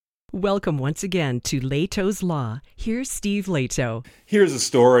Welcome once again to Leto's Law. Here's Steve Leto. Here's a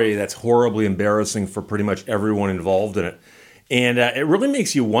story that's horribly embarrassing for pretty much everyone involved in it. And it really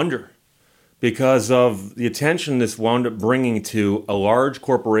makes you wonder because of the attention this wound up bringing to a large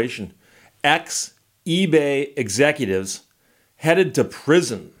corporation. Ex-eBay executives headed to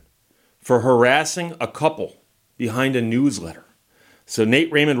prison for harassing a couple behind a newsletter. So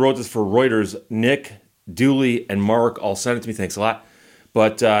Nate Raymond wrote this for Reuters. Nick, Dooley, and Mark all sent it to me. Thanks a lot.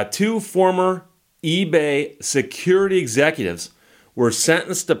 But two former eBay security executives were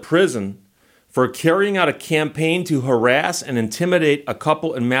sentenced to prison for carrying out a campaign to harass and intimidate a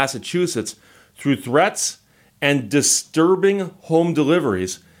couple in Massachusetts through threats and disturbing home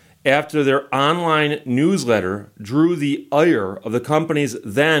deliveries after their online newsletter drew the ire of the company's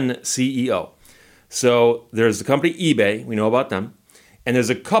then CEO. So there's the company eBay, we know about them, and there's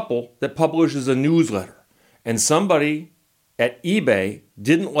a couple that publishes a newsletter. And somebody at eBay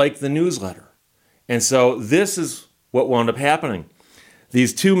didn't like the newsletter. And so this is what wound up happening.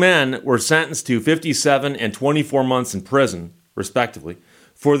 These two men were sentenced to 57 and 24 months in prison, respectively,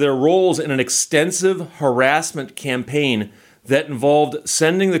 for their roles in an extensive harassment campaign that involved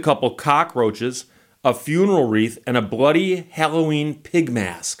sending the couple cockroaches, a funeral wreath, and a bloody Halloween pig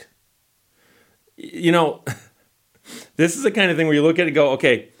mask. You know, this is the kind of thing where you look at it and go,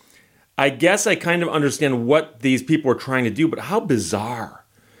 okay, I guess I kind of understand what these people are trying to do, but how bizarre.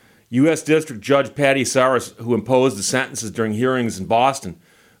 U.S. District Judge Patty Saras, who imposed the sentences during hearings in Boston,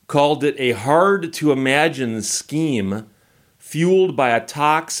 called it a hard-to-imagine scheme fueled by a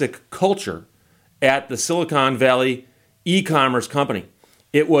toxic culture at the Silicon Valley e-commerce company.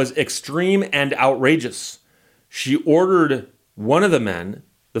 It was extreme and outrageous. She ordered one of the men,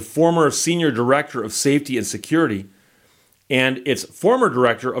 the former senior director of safety and security, and its former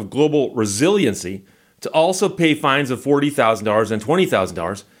director of global resiliency, to also pay fines of $40,000 and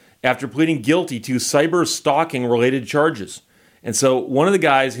 $20,000 after pleading guilty to cyber stalking related charges. And so one of the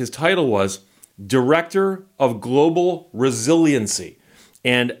guys, his title was Director of Global Resiliency.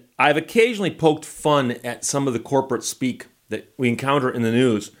 And I've occasionally poked fun at some of the corporate speak that we encounter in the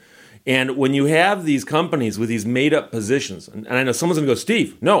news. And when you have these companies with these made-up positions, and I know someone's going to go,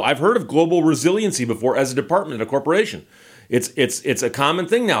 Steve, no, I've heard of global resiliency before as a department at a corporation. It's a common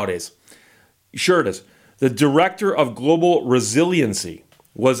thing nowadays. Sure it is. The Director of Global Resiliency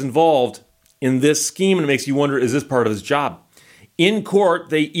was involved in this scheme, and it makes you wonder, is this part of his job? In court,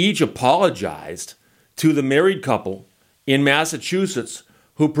 they each apologized to the married couple in Massachusetts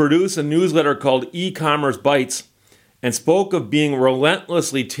who produced a newsletter called E-Commerce Bites and spoke of being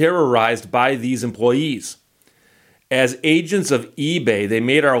relentlessly terrorized by these employees. As agents of eBay, they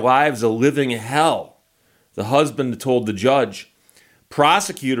made our lives a living hell, the husband told the judge.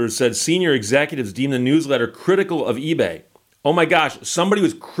 Prosecutors said senior executives deemed the newsletter critical of eBay. Oh my gosh, somebody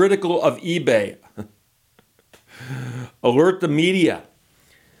was critical of eBay. Alert the media.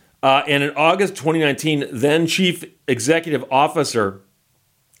 And in August 2019, then Chief Executive Officer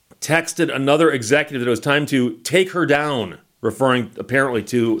texted another executive that it was time to take her down, referring apparently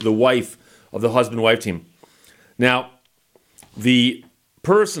to the wife of the husband-wife team. Now, the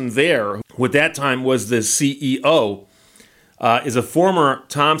person there, who at that time was the CEO, is a former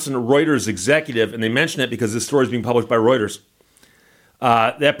Thomson Reuters executive, and they mention it because this story is being published by Reuters.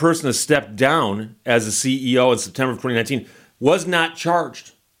 That person has stepped down as the CEO in September of 2019, was not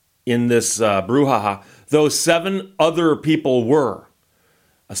charged in this brouhaha, though 7 other people were.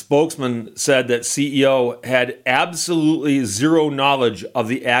 A spokesman said that CEO had absolutely zero knowledge of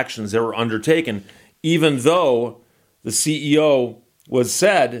the actions that were undertaken, even though the CEO was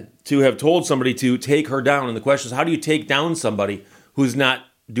said to have told somebody to take her down. And the question is, how do you take down somebody who's not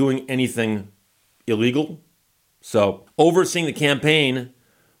doing anything illegal? So overseeing the campaign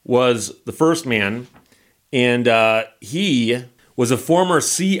was the first man, and he was a former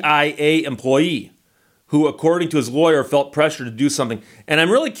CIA employee who, according to his lawyer, felt pressure to do something. And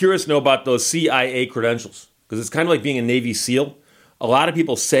I'm really curious to know about those CIA credentials, because it's kind of like being a Navy SEAL. A lot of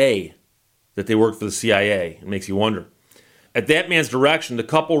people say that they work for the CIA. It makes you wonder. At that man's direction, the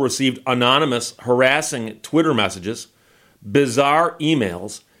couple received anonymous, harassing Twitter messages, bizarre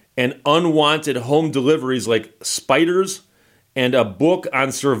emails, and unwanted home deliveries like spiders and a book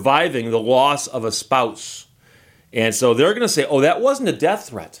on surviving the loss of a spouse. And so they're going to say, oh, that wasn't a death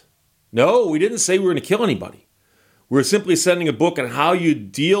threat. No, we didn't say we were going to kill anybody. We're simply sending a book on how you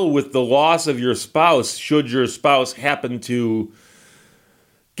deal with the loss of your spouse should your spouse happen to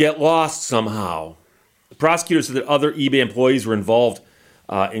get lost somehow. The prosecutor said that other eBay employees were involved,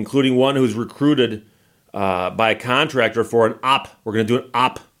 including one who was recruited by a contractor for an op. We're going to do an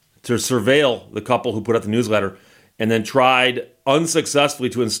op to surveil the couple who put out the newsletter, and then tried unsuccessfully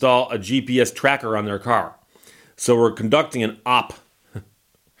to install a GPS tracker on their car. So we're conducting an op.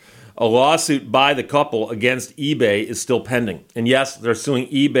 A lawsuit by the couple against eBay is still pending. And yes, they're suing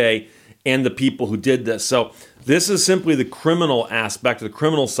eBay and the people who did this. So this is simply the criminal aspect, the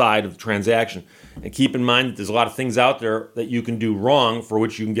criminal side of the transaction. And keep in mind that there's a lot of things out there that you can do wrong for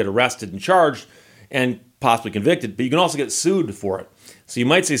which you can get arrested and charged and possibly convicted, but you can also get sued for it. So you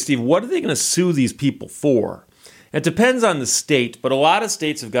might say, Steve, what are they going to sue these people for? It depends on the state, but a lot of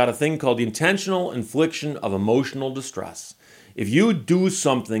states have got a thing called the intentional infliction of emotional distress. If you do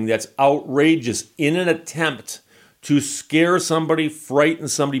something that's outrageous in an attempt to scare somebody, frighten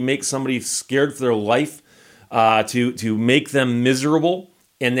somebody, make somebody scared for their life, to make them miserable,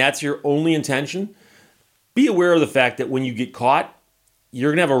 and that's your only intention, be aware of the fact that when you get caught,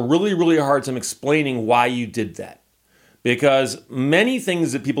 you're going to have a really, really hard time explaining why you did that. Because many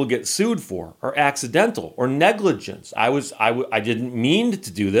things that people get sued for are accidental or negligence. I didn't mean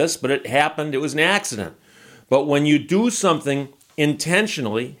to do this, but it happened. It was an accident. But when you do something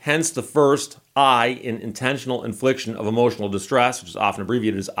intentionally, hence the first I in intentional infliction of emotional distress, which is often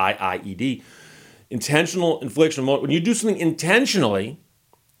abbreviated as IIED, intentional infliction of when you do something intentionally,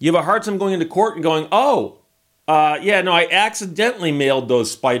 you have a hard time going into court and going, I accidentally mailed those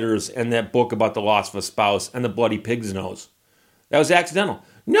spiders and that book about the loss of a spouse and the bloody pig's nose. That was accidental.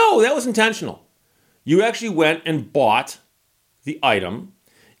 No, that was intentional. You actually went and bought the item,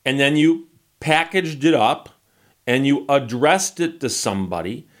 and then you packaged it up, and you addressed it to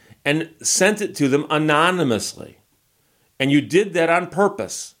somebody and sent it to them anonymously. And you did that on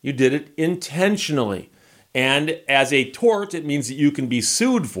purpose. You did it intentionally. And as a tort, it means that you can be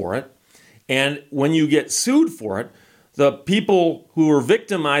sued for it. And when you get sued for it, the people who were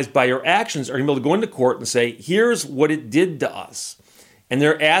victimized by your actions are going to be able to go into court and say, here's what it did to us. And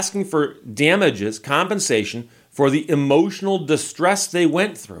they're asking for damages, compensation for the emotional distress they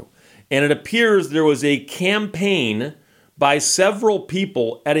went through. And it appears there was a campaign by several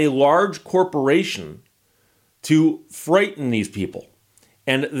people at a large corporation to frighten these people.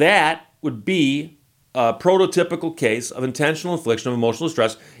 And that would be a prototypical case of intentional infliction of emotional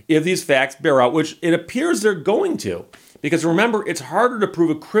distress if these facts bear out, which it appears they're going to. Because remember, it's harder to prove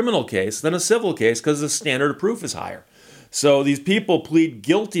a criminal case than a civil case because the standard of proof is higher. So these people plead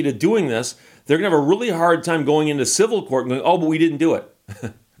guilty to doing this. They're going to have a really hard time going into civil court and going, but we didn't do it.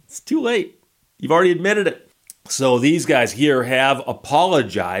 It's too late. You've already admitted it. So these guys here have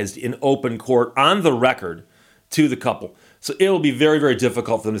apologized in open court on the record to the couple. So it will be very, very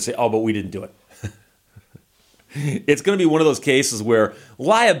difficult for them to say, but we didn't do it. It's going to be one of those cases where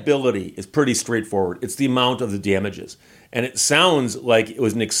liability is pretty straightforward. It's the amount of the damages. And it sounds like it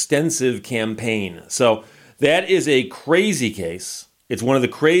was an extensive campaign. So that is a crazy case. It's one of the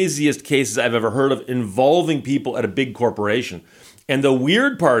craziest cases I've ever heard of involving people at a big corporation. And the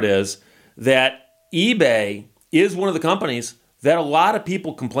weird part is that eBay is one of the companies that a lot of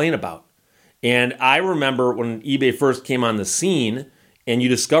people complain about. And I remember when eBay first came on the scene and you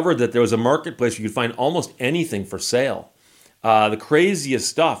discovered that there was a marketplace where you could find almost anything for sale. The craziest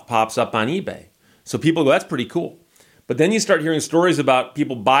stuff pops up on eBay. So people go, that's pretty cool. But then you start hearing stories about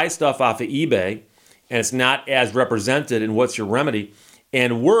people buy stuff off of eBay and it's not as represented in what's your remedy.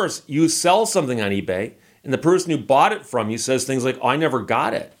 And worse, you sell something on eBay and the person who bought it from you says things like, I never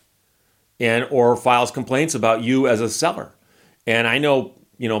got it. Or files complaints about you as a seller. And I know,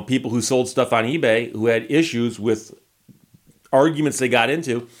 people who sold stuff on eBay who had issues with arguments they got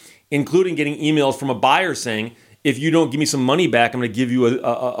into, including getting emails from a buyer saying, if you don't give me some money back, I'm going to give you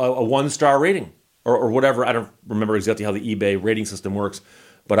a 1-star rating or whatever. I don't remember exactly how the eBay rating system works,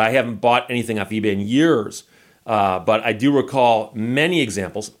 but I haven't bought anything off eBay in years. But I do recall many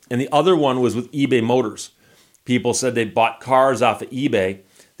examples. And the other one was with eBay Motors. People said they bought cars off of eBay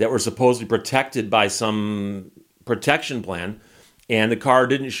that were supposedly protected by some protection plan, and the car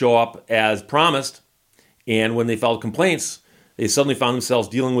didn't show up as promised. And when they filed complaints, they suddenly found themselves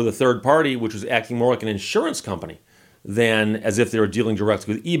dealing with a third party, which was acting more like an insurance company than as if they were dealing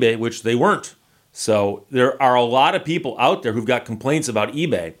directly with eBay, which they weren't. So there are a lot of people out there who've got complaints about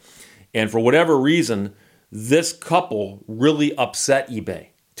eBay. And for whatever reason, this couple really upset eBay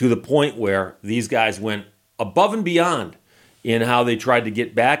to the point where these guys went above and beyond in how they tried to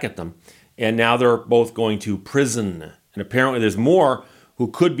get back at them. And now they're both going to prison. And apparently there's more who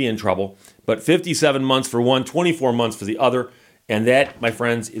could be in trouble. But 57 months for one, 24 months for the other. And that, my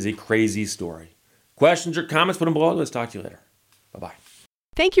friends, is a crazy story. Questions or comments, put them below. Let's talk to you later. Bye-bye.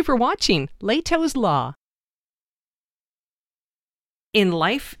 Thank you for watching Lehto's Law. In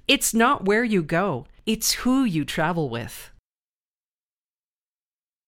life, it's not where you go, it's who you travel with.